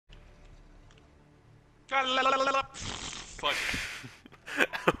Fuck.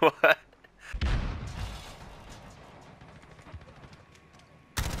 What?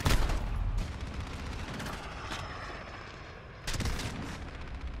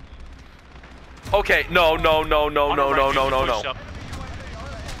 Okay, no.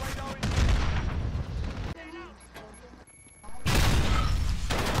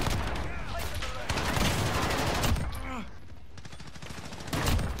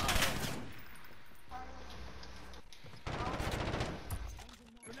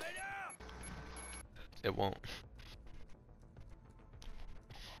 It won't.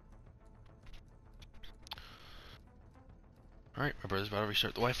 Alright, my brother's about to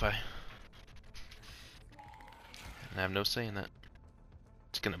restart the Wi-Fi. And I have no say in that.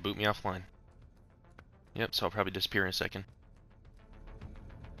 It's gonna boot me offline. Yep, so I'll probably disappear in a second.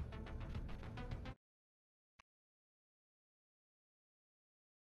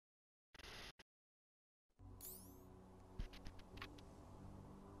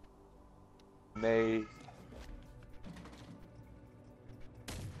 Nay,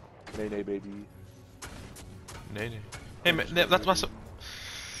 baby. Nay. Hey, man, that's my.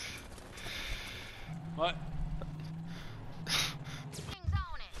 What?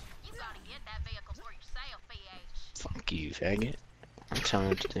 Fuck you, faggot. Tell me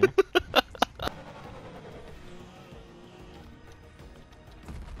what to do.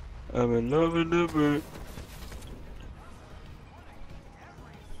 I'm in love with the bird.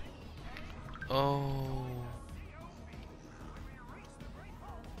 Oh.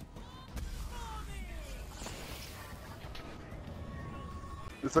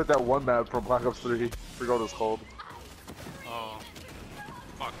 It's like that one map from Black Ops 3. Forgot what it's called. Oh.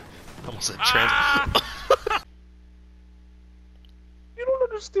 Fuck. Almost said trans. You don't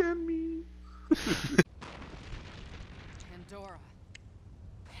understand me. Pandora.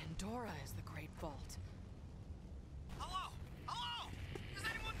 Pandora is the great vault. Hello? Hello? Is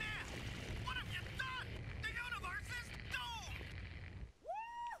anyone there? What have you done? The universe is doomed!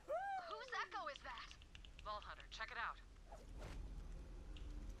 Whose echo is that? Vault Hunter, check it out.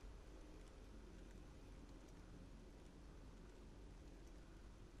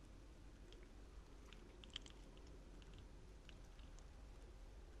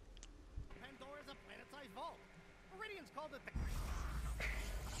 Pandora's a planet-sized vault. Meridians called it the... A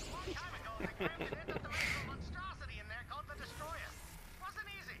long time ago, they crammed an interdimensional monstrosity in there called the Destroyer. Wasn't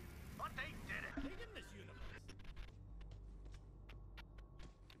easy, but they did it. Big in this universe.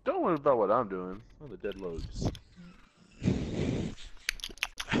 Don't worry about what I'm doing. I'm the dead loads.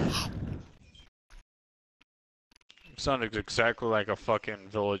 Sounded exactly like a fucking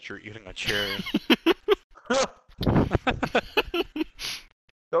villager eating a cherry.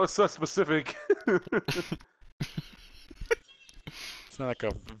 That was so specific. It's not like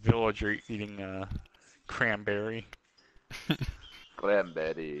a villager eating a cranberry.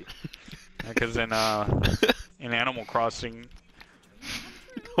 Cranberry. Because in Animal Crossing,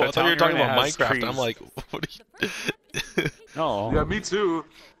 Oh, I thought you were talking about has Minecraft. trees. I'm like, what are you? No. Yeah, me too.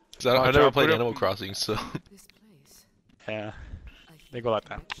 Cause I never played Animal Crossing, so. This place. Yeah. They go like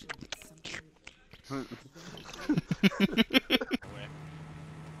that.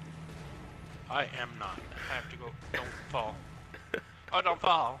 I am not. I have to go. Don't fall. Oh, don't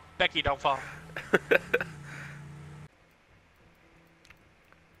fall. Becky, don't fall.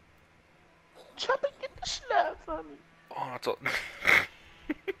 Chopping in the slab for me. Oh, that's all.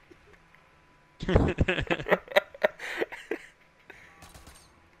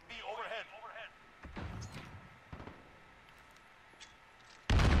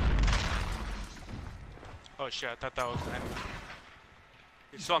 Oh shit, I thought that was an enemy.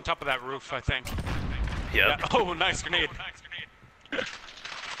 He's still on top of that roof, I think. Yep. Yeah. Oh, nice grenade.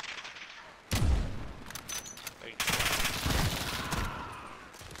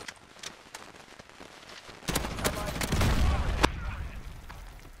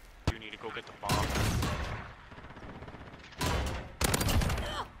 You need to go get the bomb.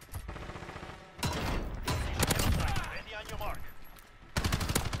 Ready on your mark.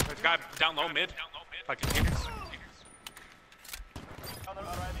 There's a guy down low mid. Like containers. Counter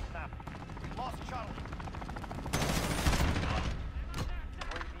arriving now. Lost Charlie.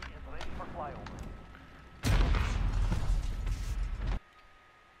 UAV is ready for flyover.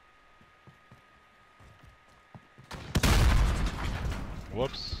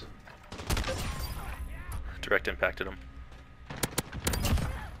 Whoops. Direct impacted him.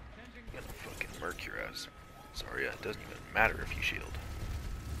 Fucking murk your ass. Sorry, it doesn't even matter if you shield.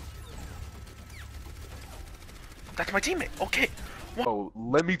 That's my teammate. Okay. Oh,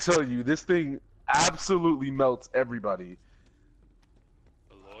 let me tell you, this thing absolutely melts everybody.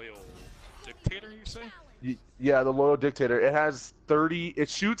 The loyal dictator? you say? Yeah, the loyal dictator. It has 30. It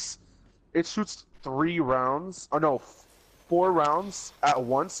shoots 3 rounds. Oh no, 4 rounds at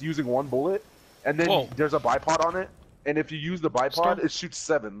once using 1 bullet, and then Whoa. there's a bipod on it. And if you use the bipod, Stop. it shoots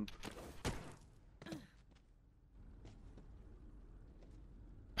 7.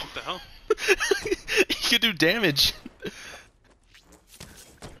 What the hell? You can do damage.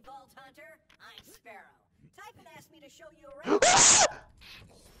 Vault Hunter, I'm Sparrow. Type and ask me to show you around.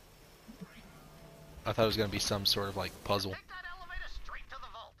 I thought it was gonna be some sort of like puzzle. Take that elevator straight to the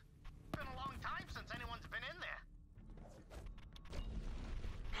vault. Been a long time since anyone's been in there.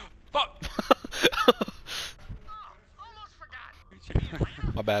 Fuck! Oh, almost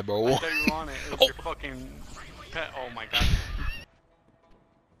forgot. My bad, bro. I thought you were on it. It was your fucking pet. Oh my god.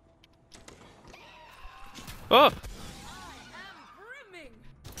 Oh! I am brimming.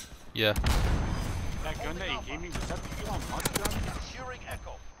 Yeah. That gun that you gave me, was that the Elon Musk gun?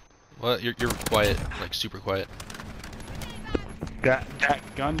 What? You're quiet, like super quiet. That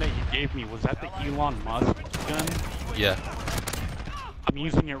gun that you gave me, was that the Elon Musk gun? Yeah. I'm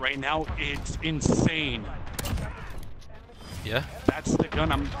using it right now. It's insane. Yeah. That's the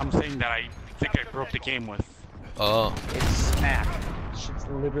gun I'm saying that I think I broke the game with. Oh. It's smack. Shit's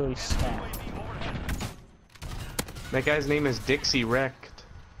literally smack. That guy's name is Dixie Wrecked.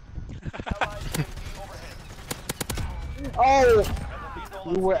 Oh!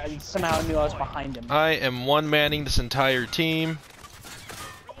 You were, somehow knew I was behind him. I am one-manning this entire team.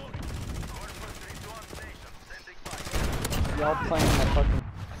 Y'all playing the fucking...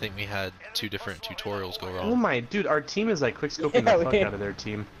 I think we had 2 different tutorials go Oh wrong. my, dude, our team is like quickscoping Yeah, the fuck we- out of their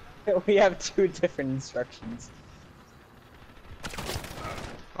team. We have 2 different instructions.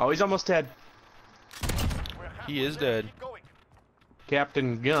 Oh, he's almost dead. He is dead.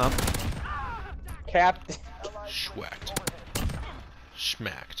 Captain Gump. Captain... Schwacked.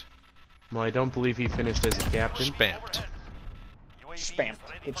 Schmacked. Well, I don't believe he finished as a captain. Spamped. Spamped.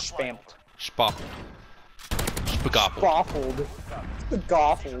 It's spamped. Spoffled. Spagoppled. Goffled.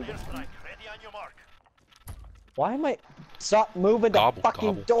 Goffled. Why am I... Stop moving the Gobble, fucking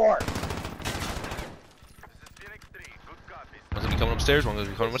gobble. door! One's gonna be coming upstairs, one's gonna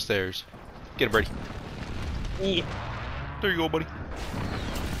be coming upstairs. Get him, Brady. E. There you go, buddy.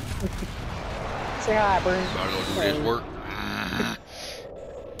 Say hi, Brent. Gotta go do his work.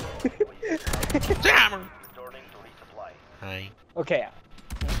 Jammer! Hi. Okay,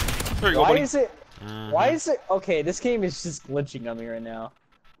 There you go, why buddy. is it... Why is it... Okay, this game is just glitching on me right now.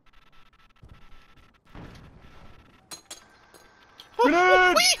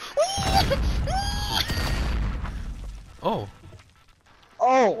 Grenade! Oh.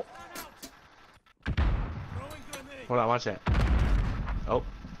 Oh! Hold on, watch that. Oh.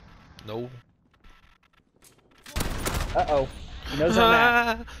 No. Uh-oh. He knows I'm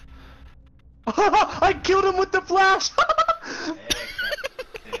at. I killed him with the flash!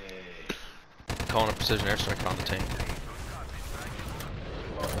 Calling a precision airstrike on the tank.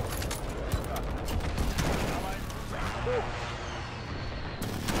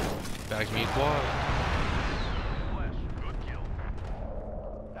 Back to me, quad.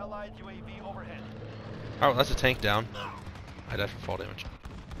 Oh, that's a tank down. I died from fall damage.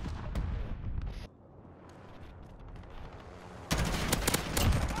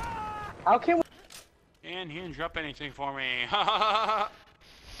 How can we... And he didn't drop anything for me. Ha ha ha ha!